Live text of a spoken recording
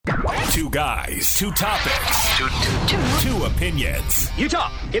Two guys, two topics, two opinions. You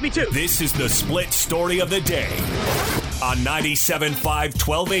talk. Give me two. This is the split story of the day on 97.5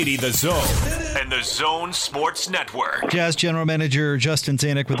 1280 The Zone and The Zone Sports Network. Jazz General Manager Justin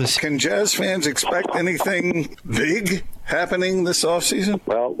Zanuck with us. Can Jazz fans expect anything big happening this offseason?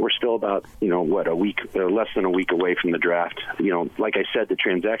 Well, we're still about, a week, less than a week away from the draft. Like I said, the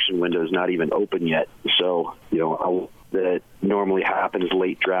transaction window is not even open yet. So, that normally happens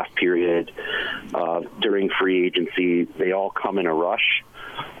late draft period, during free agency. They all come in a rush.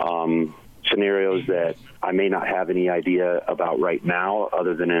 Scenarios that I may not have any idea about right now,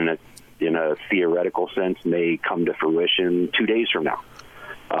 other than in a theoretical sense, may come to fruition 2 days from now.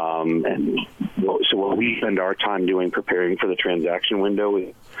 So what we spend our time doing preparing for the transaction window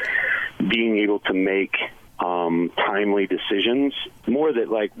is being able to make timely decisions, more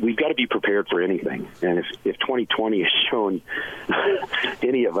that we've got to be prepared for anything. And if 2020 has shown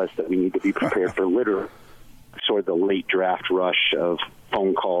any of us that we need to be prepared for literally sort of the late draft rush of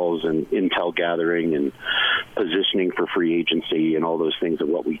phone calls and intel gathering and positioning for free agency and all those things of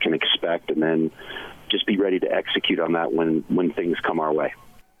what we can expect, and then just be ready to execute on that when things come our way.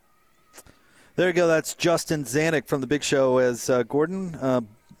 There you go. That's Justin Zanuck from The Big Show. As Gordon,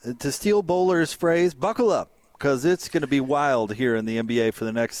 to steal Bowler's phrase, buckle up, because it's going to be wild here in the NBA for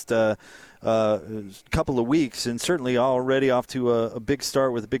the next couple of weeks, and certainly already off to a big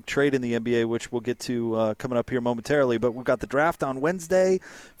start with a big trade in the NBA, which we'll get to coming up here momentarily. But we've got the draft on Wednesday.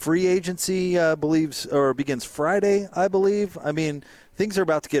 Free agency begins Friday, I believe. I mean, things are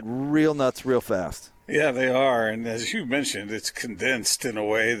about to get real nuts real fast. Yeah, they are. And as you mentioned, it's condensed in a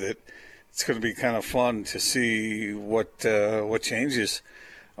way that it's going to be kind of fun to see what changes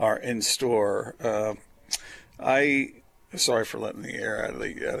are in store. Sorry for letting the air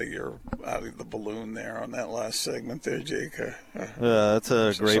out of the balloon there on that last segment there, Jake. That's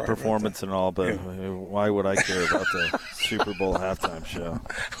a great performance and all, but why would I care about the Super Bowl halftime show?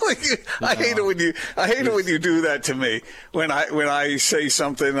 I hate it when you do that to me. When I say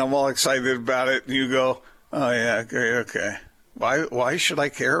something, I'm all excited about it, and you go, "Oh yeah, okay." Why should I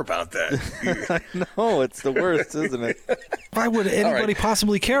care about that? I know, it's the worst, isn't it? Why would anybody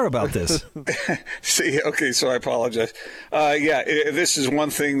possibly care about this? See, okay, so I apologize. This is one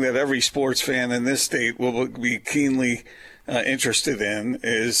thing that every sports fan in this state will be keenly interested in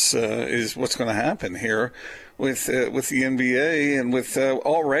is what's going to happen here with the NBA and with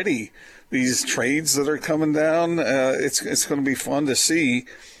already these trades that are coming down. It's going to be fun to see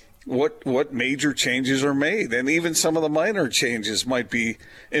what major changes are made, and even some of the minor changes might be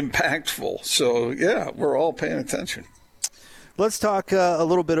impactful. So, yeah, we're all paying attention. Let's talk a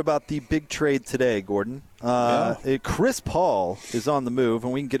little bit about the big trade today, Gordon. Chris Paul is on the move,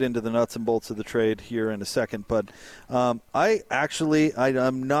 and we can get into the nuts and bolts of the trade here in a second. But I'm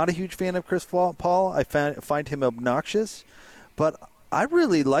not a huge fan of Chris Paul. I find him obnoxious. But I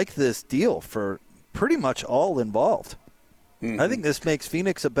really like this deal for pretty much all involved. Mm-hmm. I think this makes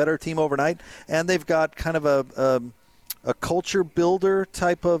Phoenix a better team overnight, and they've got kind of a culture builder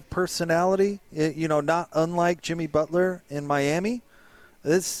type of personality, not unlike Jimmy Butler in Miami.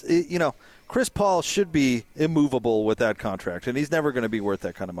 Chris Paul should be immovable with that contract, and he's never going to be worth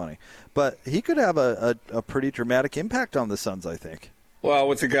that kind of money. But he could have a pretty dramatic impact on the Suns, I think. Well,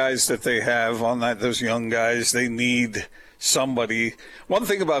 with the guys that they have on those young guys, they need somebody. One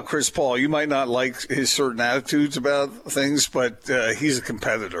thing about Chris Paul, you might not like his certain attitudes about things, but he's a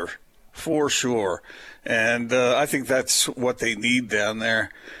competitor for sure. And I think that's what they need down there,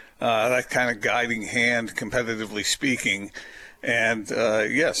 that kind of guiding hand, competitively speaking. And,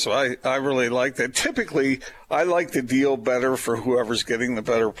 so I really like that. Typically, I like the deal better for whoever's getting the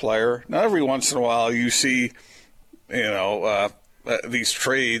better player. Now, every once in a while you see, these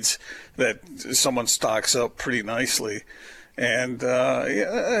trades that someone stocks up pretty nicely. And,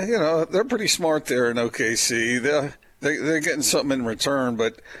 they're pretty smart there in OKC. They're getting something in return,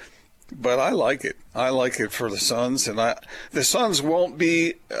 but I like it. I like it for the Suns. And the Suns won't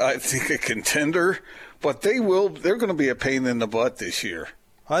be, I think, a contender, but they will. They're going to be a pain in the butt this year.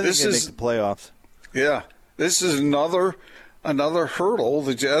 I think they make the playoffs. Yeah. This is another hurdle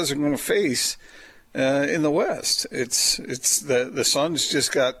the Jazz are going to face in the West. It's the Suns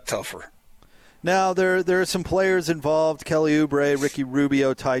just got tougher. Now, there are some players involved, Kelly Oubre, Ricky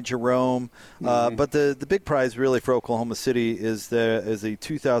Rubio, Ty Jerome. But the big prize really for Oklahoma City is a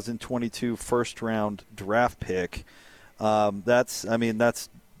 2022 first-round draft pick. That's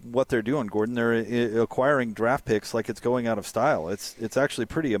what they're doing, Gordon. They're acquiring draft picks like it's going out of style. It's actually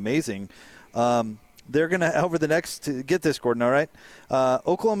pretty amazing. They're going to, over the next, get this, Gordon, all right?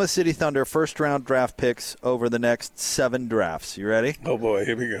 Oklahoma City Thunder first-round draft picks over the next 7 drafts. You ready? Oh, boy,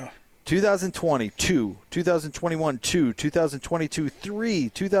 here we go. 2020, 2. 2021, 2. 2022, 3.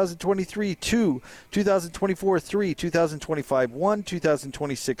 2023, 2. 2024, 3. 2025, 1.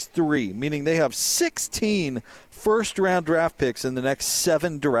 2026, 3. Meaning they have 16 first-round draft picks in the next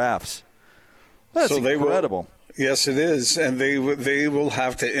 7 drafts. That's incredible. Yes, it is, and they will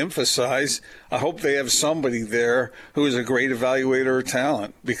have to emphasize. I hope they have somebody there who is a great evaluator of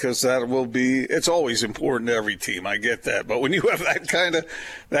talent, because that will be. It's always important to every team. I get that, but when you have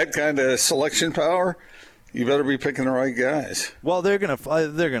that kind of selection power, you better be picking the right guys. Well, they're gonna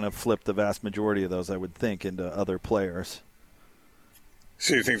flip the vast majority of those, I would think, into other players.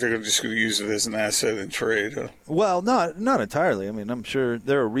 So you think they're just going to use it as an asset in trade? Huh? Well, not entirely. I mean, I'm sure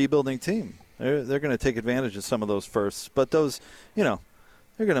they're a rebuilding team. They're going to take advantage of some of those firsts, but those, they're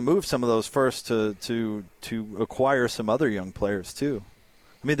going to move some of those firsts to acquire some other young players too.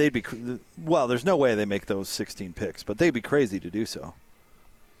 I mean, there's no way they make those 16 picks, but they'd be crazy to do so.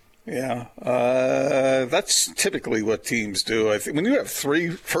 Yeah, that's typically what teams do. I think when you have 3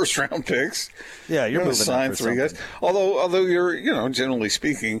 first-round picks, you're moving to sign 3 guys. Although you're, generally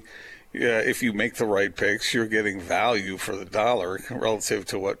speaking, if you make the right picks, you're getting value for the dollar relative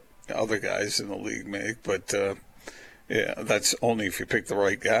to what other guys in the league make, but that's only if you pick the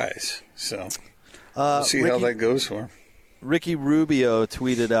right guys. So we'll see how that goes for him. Ricky Rubio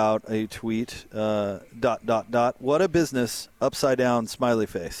tweeted out a tweet, ... What a business, upside down, smiley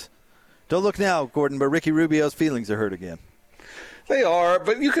face. Don't look now, Gordon, but Ricky Rubio's feelings are hurt again. They are,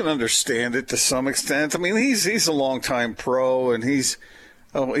 but you can understand it to some extent. I mean, he's a longtime pro, and he's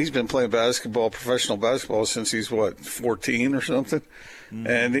been playing professional basketball since he's 14 or something.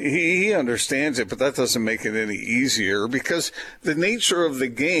 And he understands it, but that doesn't make it any easier, because the nature of the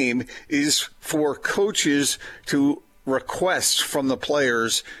game is for coaches to request from the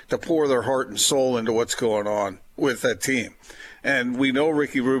players to pour their heart and soul into what's going on with that team. And we know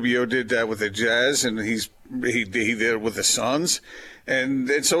Ricky Rubio did that with the Jazz, and he did it with the Suns. And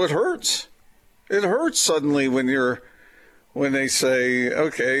so it hurts. It hurts suddenly when they say,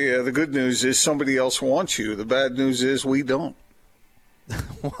 okay, the good news is somebody else wants you. The bad news is we don't.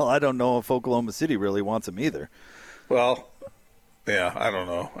 Well, I don't know if Oklahoma City really wants him either. Well, yeah, I don't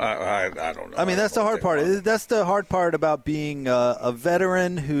know. I don't know. I mean, that's the hard part. That's the hard part about being a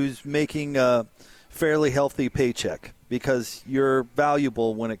veteran who's making a fairly healthy paycheck, because you're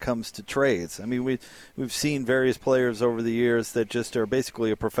valuable when it comes to trades. I mean, we've seen various players over the years that just are basically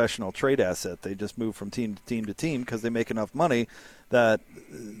a professional trade asset. They just move from team to team to team because they make enough money that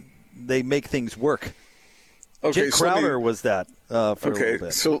they make things work. Okay, Jake Crowder was that for a little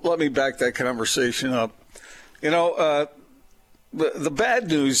bit. So let me back that conversation up. The bad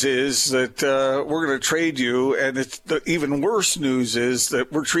news is that we're going to trade you, and the even worse news is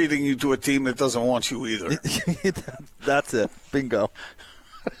that we're treating you to a team that doesn't want you either. That's it. Bingo.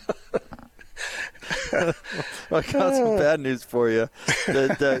 I got some bad news for you.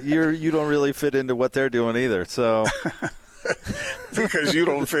 That you don't really fit into what they're doing either. So because you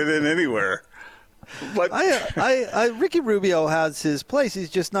don't fit in anywhere. But Ricky Rubio has his place. He's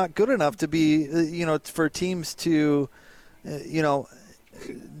just not good enough to be, for teams to,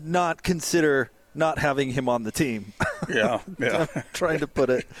 not consider not having him on the team. Yeah. I'm trying to put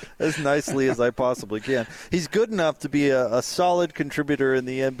it as nicely as I possibly can. He's good enough to be a solid contributor in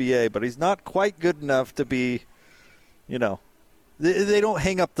the NBA, but he's not quite good enough to be, they don't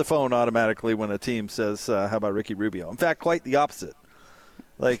hang up the phone automatically when a team says, how about Ricky Rubio? In fact, quite the opposite.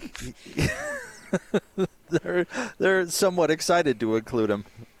 Like... they're somewhat excited to include him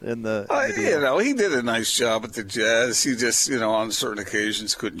in the deal. He did a nice job at the Jazz. He just, on certain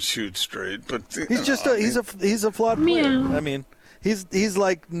occasions couldn't shoot straight. But he's just he's a flawed player. I mean, he's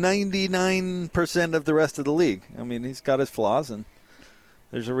like 99% of the rest of the league. I mean, he's got his flaws, and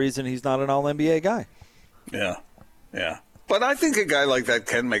there's a reason he's not an All-NBA guy. Yeah. But I think a guy like that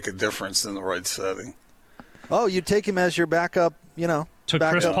can make a difference in the right setting. Oh, you take him as your backup,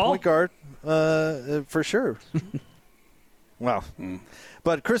 backup point guard. For sure. Wow.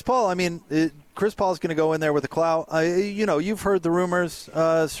 But Chris Paul, Chris Paul's going to go in there with a clout. You've heard the rumors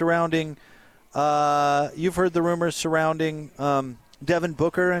surrounding Devin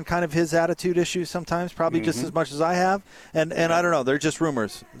Booker and kind of his attitude issues sometimes, probably just as much as I have. And I don't know, they're just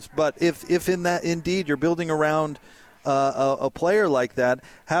rumors. But if in that indeed you're building around a player like that,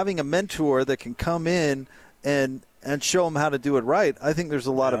 having a mentor that can come in and show him how to do it right, I think there's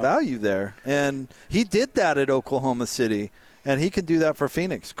a lot of value there. And he did that at Oklahoma City, and he can do that for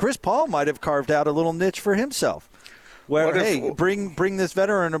Phoenix. Chris Paul might have carved out a little niche for himself where, bring this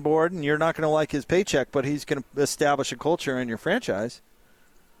veteran aboard, and you're not going to like his paycheck, but he's going to establish a culture in your franchise.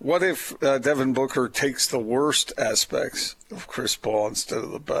 What if Devin Booker takes the worst aspects of Chris Paul instead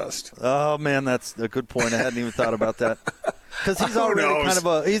of the best? Oh man, that's a good point. I hadn't even thought about that because he's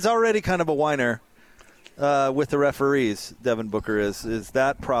already kind of a whiner with the referees. Devin Booker is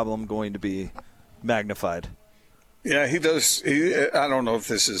that problem going to be magnified? Yeah, he does. I don't know if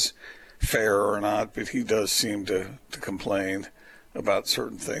this is fair or not, but he does seem to complain about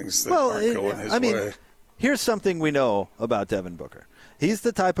certain things that aren't going his way. Here's something we know about Devin Booker. He's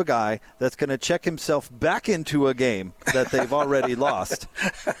the type of guy that's going to check himself back into a game that they've already lost,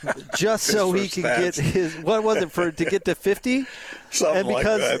 just so he can get his. What was it to get to 50? Something like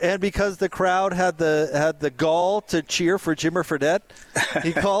that. And because the crowd had the gall to cheer for Jimmer Fredette,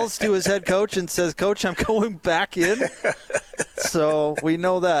 he calls to his head coach and says, "Coach, I'm going back in." So we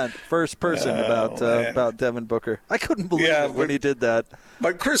know that first person about Devin Booker. I couldn't believe it when he did that.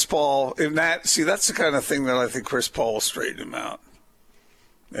 But Chris Paul, that's the kind of thing that I think Chris Paul will straighten him out.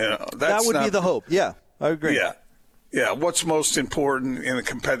 That would be the hope. Yeah, I agree. Yeah. What's most important in a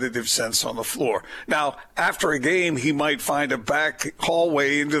competitive sense on the floor? Now, after a game, he might find a back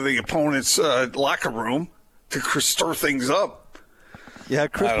hallway into the opponent's locker room to stir things up. Yeah,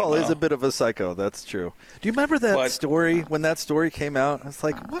 Chris Paul is a bit of a psycho. That's true. Do you remember that story when that story came out? I was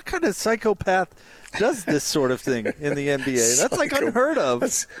like, what kind of psychopath does this sort of thing in the NBA? That's like unheard of.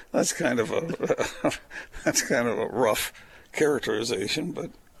 That's kind of a rough characterization, but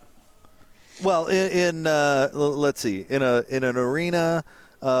well, let's see, in an arena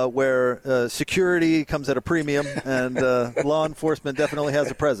where security comes at a premium and law enforcement definitely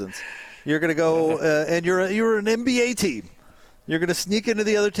has a presence, you're going to go and you're an NBA team. You're going to sneak into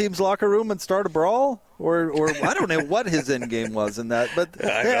the other team's locker room and start a brawl, or I don't know what his end game was in that. But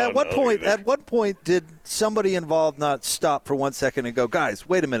at what point did somebody involved not stop for 1 second and go, guys,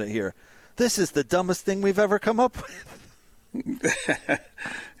 wait a minute here, this is the dumbest thing we've ever come up with.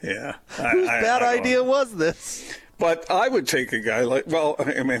 Yeah. Whose bad idea was this? But I would take a guy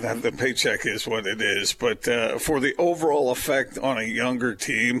the paycheck is what it is. But for the overall effect on a younger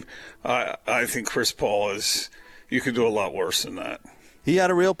team, I think Chris Paul you could do a lot worse than that. He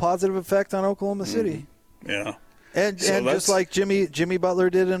had a real positive effect on Oklahoma City. Yeah. And just like Jimmy Butler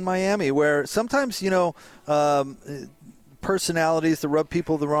did in Miami, where sometimes, personalities that rub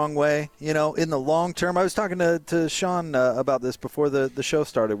people the wrong way, in the long term. I was talking to Sean about this before the show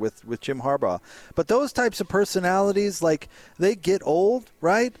started with Jim Harbaugh. But those types of personalities, like, they get old,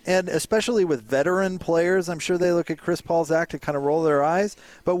 right? And especially with veteran players, I'm sure they look at Chris Paul's act and kind of roll their eyes.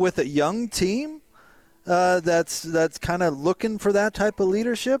 But with a young team that's kind of looking for that type of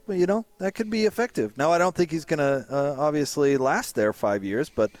leadership, that could be effective. Now, I don't think he's going to obviously last there 5 years,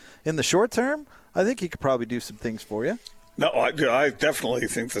 but in the short term, I think he could probably do some things for you. No, I definitely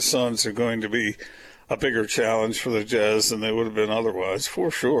think the Suns are going to be a bigger challenge for the Jazz than they would have been otherwise,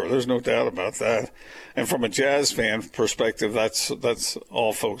 for sure. There's no doubt about that. And from a Jazz fan perspective, that's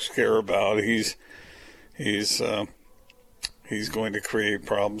all folks care about. He's going to create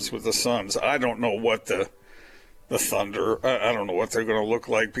problems with the Suns. I don't know what the Thunder, I don't know what they're going to look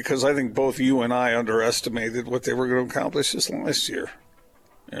like, because I think both you and I underestimated what they were going to accomplish this last year.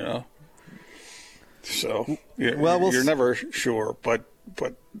 So you're never sure, but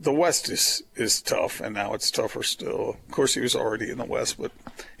the West is tough, and now it's tougher still. Of course, he was already in the West, but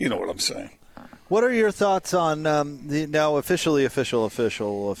you know what I'm saying. What are your thoughts on the now officially official?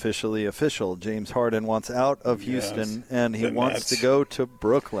 James Harden wants out of Houston, and he wants to go to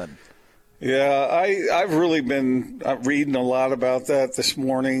Brooklyn. Yeah, I've really been reading a lot about that this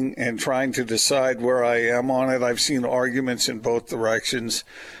morning and trying to decide where I am on it. I've seen arguments in both directions.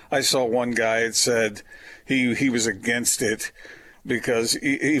 I saw one guy that said he was against it because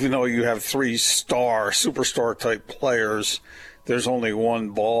even though you have three superstar type players, there's only one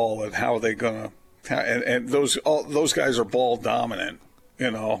ball, and how are they gonna? And those guys are ball dominant.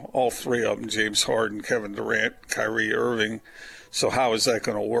 All three of them: James Harden, Kevin Durant, Kyrie Irving. So how is that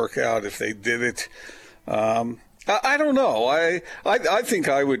going to work out if they did it? I don't know. I think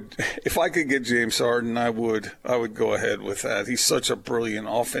I would, if I could get James Harden, I would go ahead with that. He's such a brilliant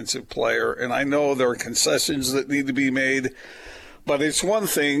offensive player, and I know there are concessions that need to be made, but it's one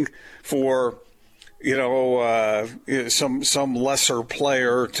thing for some lesser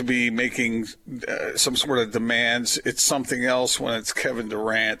player to be making some sort of demands. It's something else when it's Kevin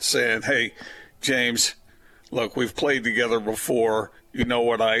Durant saying, "Hey, James, look, we've played together before. You know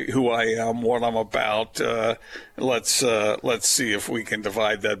who I am, what I'm about. Let's see if we can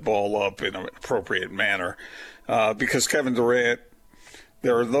divide that ball up in an appropriate manner." Because Kevin Durant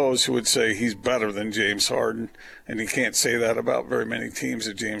there are those who would say he's better than James Harden, and you can't say that about very many teams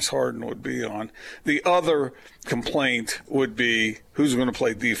that James Harden would be on. The other complaint would be who's going to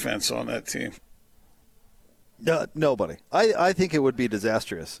play defense on that team. Nobody. I think it would be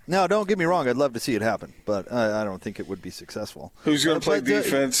disastrous. Now, don't get me wrong. I'd love to see it happen, but I don't think it would be successful. Who's going to play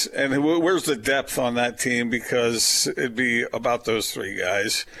defense, and where's the depth on that team? Because it'd be about those three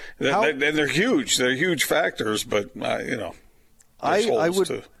guys. And they're huge. They're huge factors, but,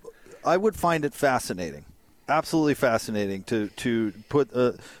 I would find it fascinating, absolutely fascinating to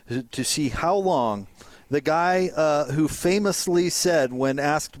see how long the guy who famously said when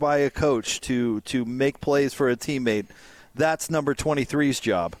asked by a coach to make plays for a teammate, that's number 23's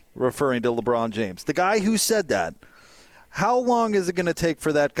job, referring to LeBron James. The guy who said that, how long is it going to take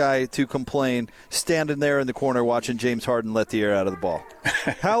for that guy to complain standing there in the corner watching James Harden let the air out of the ball?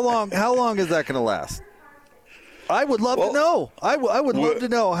 How long is that going to last? I would love to know. I would love to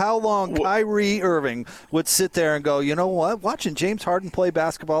know how long Kyrie Irving would sit there and go, you know what? Watching James Harden play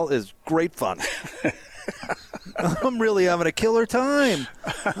basketball is great fun. I'm really having a killer time.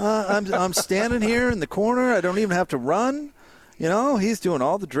 I'm standing here in the corner. I don't even have to run. He's doing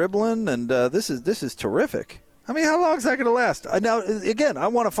all the dribbling, and this is terrific. I mean, how long is that going to last? Now, again, I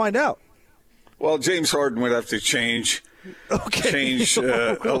want to find out. Well, James Harden would have to change a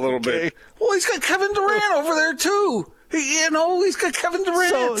little bit. Well, he's got Kevin Durant over there, too. He's got Kevin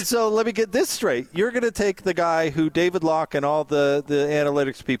Durant. So let me get this straight. You're going to take the guy who David Locke and all the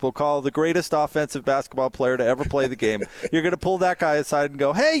analytics people call the greatest offensive basketball player to ever play the game. You're going to pull that guy aside and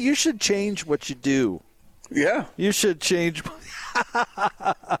go, hey, you should change what you do. Yeah. You should change.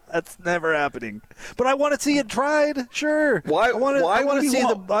 That's never happening. But I want to see it tried. Sure. I want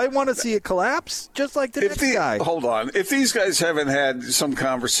to see it collapse, just like the next guy. Hold on. If these guys haven't had some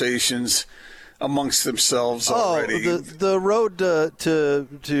conversations amongst themselves already. The road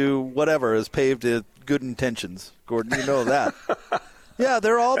to whatever is paved with good intentions, Gordon. You know that. Yeah,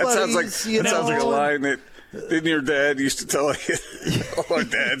 they're all buddies. That sounds like a line that didn't your dad used to tell you? All our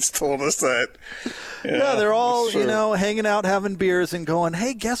dads told us that. Yeah, they're all, hanging out, having beers and going,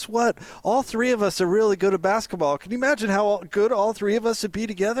 hey, guess what? All three of us are really good at basketball. Can you imagine how good all three of us would be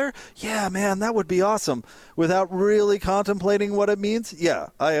together? Yeah, man, that would be awesome. Without really contemplating what it means? Yeah,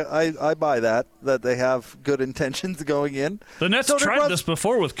 I buy that they have good intentions going in. The Nets tried this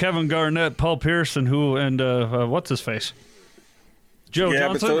before with Kevin Garnett, Paul Pierce, and what's his face? Joe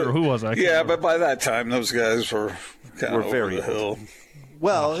Johnson, or who was I? Yeah, but by that time, those guys were kind of over the hill.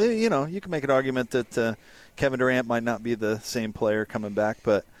 Well, you can make an argument that Kevin Durant might not be the same player coming back,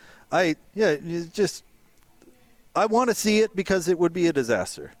 but I want to see it because it would be a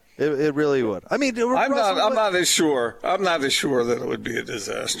disaster. It really would. I mean, I'm not as sure. I'm not as sure that it would be a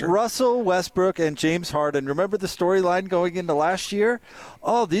disaster. Russell Westbrook and James Harden. Remember the storyline going into last year?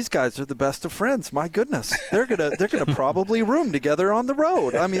 Oh, these guys are the best of friends. My goodness, they're gonna probably room together on the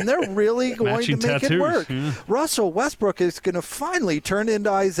road. I mean, they're really going to make it work. Yeah. Russell Westbrook is going to finally turn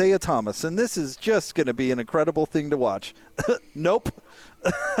into Isaiah Thomas, and this is just going to be an incredible thing to watch. Nope.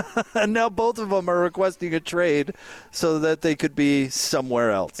 And now both of them are requesting a trade so that they could be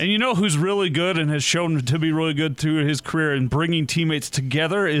somewhere else. And you know who's really good and has shown to be really good through his career in bringing teammates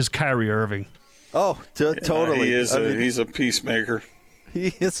together is Kyrie Irving. Oh, totally. He is. He's a peacemaker.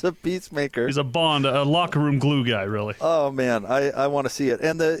 He is a peacemaker. He's a locker room glue guy, really. Oh, man, I want to see it.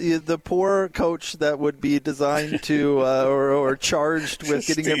 And the poor coach that would be designed to or charged with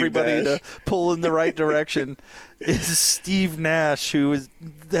getting everybody to pull in the right direction is Steve Nash, who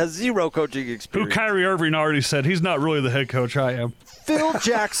has zero coaching experience. Who Kyrie Irving already said he's not really the head coach. I am. Phil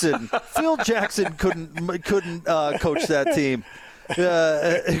Jackson. Phil Jackson couldn't coach that team.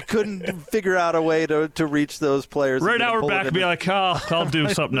 Couldn't figure out a way to reach those players. Right now we're back and be like, I'll do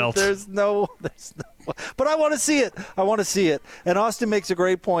something else. There's no. But I want to see it. And Austin makes a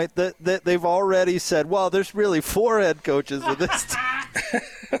great point that they've already said, well, there's really 4 head coaches with this team.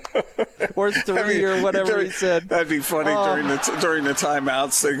 Or 3 or whatever he said. That'd be funny during the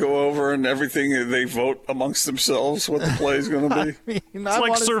timeouts. They go over and everything. They vote amongst themselves what the play is going to be. It's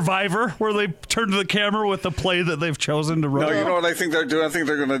like Survivor, where they turn to the camera with the play that they've chosen to run. No, you know what I think they're doing? I think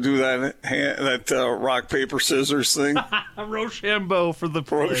they're going to do that rock, paper, scissors thing. Rochambeau for the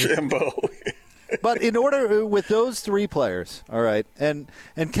play. Rochambeau. But in order, with those 3 players, all right, and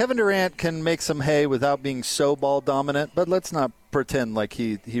Kevin Durant can make some hay without being so ball dominant, but let's not pretend like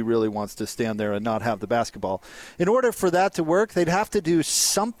he really wants to stand there and not have the basketball. In order for that to work, they'd have to do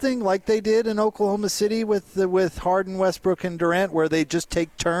something like they did in Oklahoma City with Harden, Westbrook, and Durant, where they just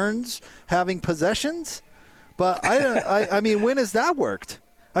take turns having possessions. But I mean, when has that worked?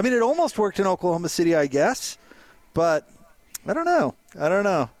 I mean, it almost worked in Oklahoma City, I guess, but I don't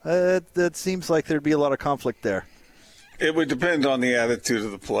know. It seems like there'd be a lot of conflict there. It would depend on the attitude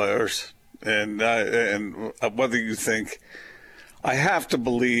of the players and whether you think. I have to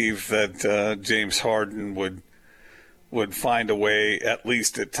believe that James Harden would find a way, at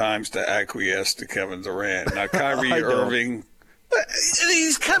least at times, to acquiesce to Kevin Durant. Now, Kyrie Irving.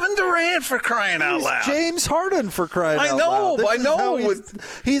 He's Kevin Durant, for crying out loud. James Harden, for crying out loud. I know.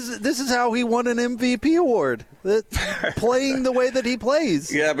 This is how he won an MVP award. Playing the way that he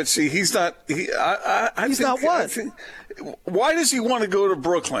plays. Yeah, but see, he's not. He's not what? Why does he want to go to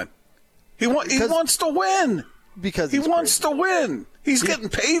Brooklyn? He wants to win. Because he wants to win. He's getting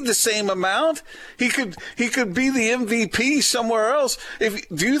paid the same amount. He could be the MVP somewhere else.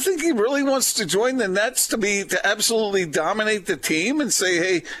 Do you think he really wants to join the Nets to absolutely dominate the team and say,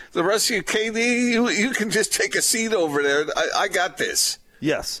 hey, the rest of you, KD, you can just take a seat over there. I got this.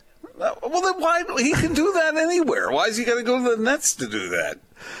 Yes. Well, then why? He can do that anywhere. Why is he got to go to the Nets to do that?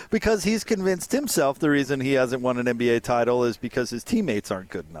 Because he's convinced himself the reason he hasn't won an NBA title is because his teammates aren't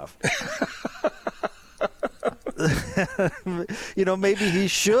good enough. Maybe he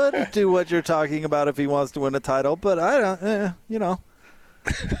should do what you're talking about if he wants to win a title, but I don't,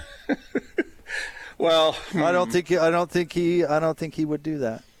 Well, I don't think he would do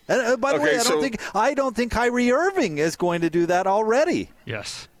that. And by the way, I don't think Kyrie Irving is going to do that already.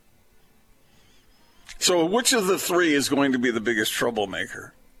 Yes. So which of the three is going to be the biggest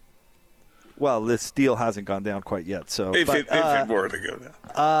troublemaker? Well, this deal hasn't gone down quite yet. So, if it were to go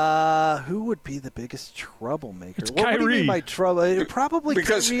down, who would be the biggest troublemaker? It's Kyrie. What do you mean by trouble? Probably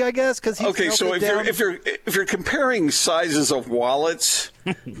Kyrie, I guess. Because so if you're comparing sizes of wallets,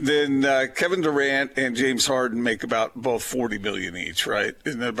 then Kevin Durant and James Harden make about both $40 million each, right?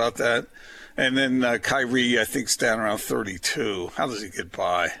 Isn't it about that? And then Kyrie, I think, is down around 32. How does he get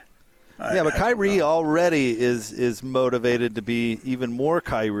by? But Kyrie already is motivated to be even more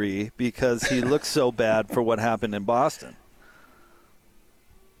Kyrie because he looks so bad for what happened in Boston.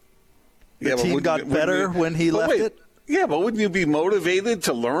 The team got better when he left it? Yeah, but wouldn't you be motivated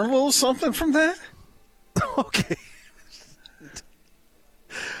to learn a little something from that? Okay.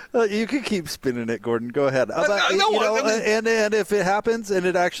 You can keep spinning it, Gordon. Go ahead. And if it happens and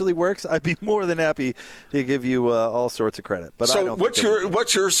it actually works, I'd be more than happy to give you all sorts of credit. But so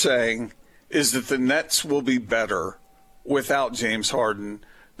what you're saying is that the Nets will be better without James Harden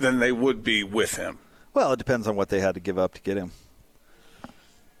than they would be with him. Well, it depends on what they had to give up to get him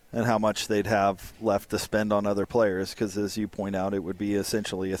and how much they'd have left to spend on other players, because as you point out, it would be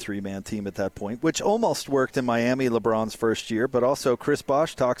essentially a three-man team at that point, which almost worked in Miami LeBron's first year, but also Chris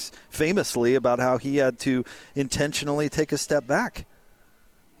Bosh talks famously about how he had to intentionally take a step back.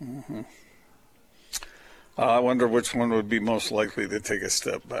 Mm-hmm. I wonder which one would be most likely to take a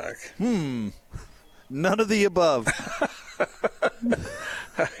step back. None of the above.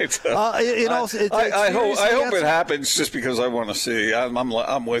 I hope it happens just because I want to see.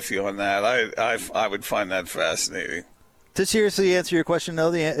 I'm with you on that. I would find that fascinating. To seriously answer your question,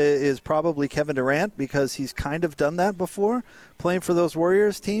 no, is probably Kevin Durant, because he's kind of done that before, playing for those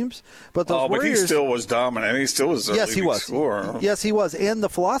Warriors teams. But Warriors, he still was dominant. He still was. Yes, he was. Scorer. Yes, he was. And the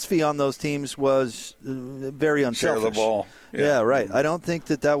philosophy on those teams was very unselfish. Share the ball. Yeah, right. I don't think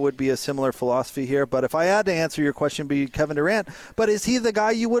that would be a similar philosophy here. But if I had to answer your question, it'd be Kevin Durant. But is he the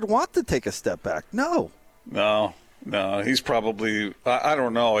guy you would want to take a step back? No. No, he's probably. I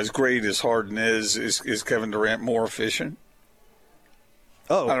don't know. As great as Harden is Kevin Durant more efficient?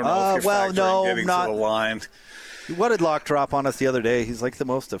 Oh, I don't know if you're getting to the line. What did Locke drop on us the other day? He's like the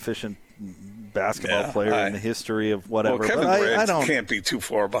most efficient basketball player in the history of whatever. Well, Kevin Durant can't be too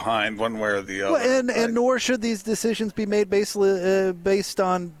far behind one way or the other. Well, and nor should these decisions be made based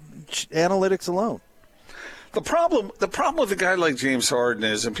on analytics alone. The problem with a guy like James Harden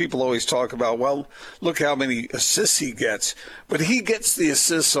is, and people always talk about, well, look how many assists he gets, but he gets the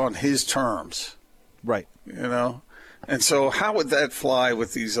assists on his terms. Right. And so how would that fly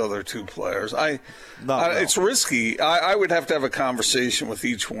with these other two players? It's risky. I would have to have a conversation with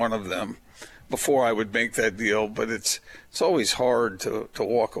each one of them before I would make that deal, but it's always hard to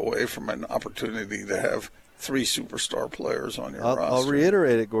walk away from an opportunity to have three superstar players on your roster. I'll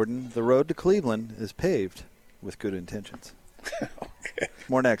reiterate it, Gordon. The road to Cleveland is paved with good intentions. Okay.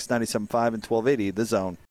 More next, 97.5 and 1280, The Zone.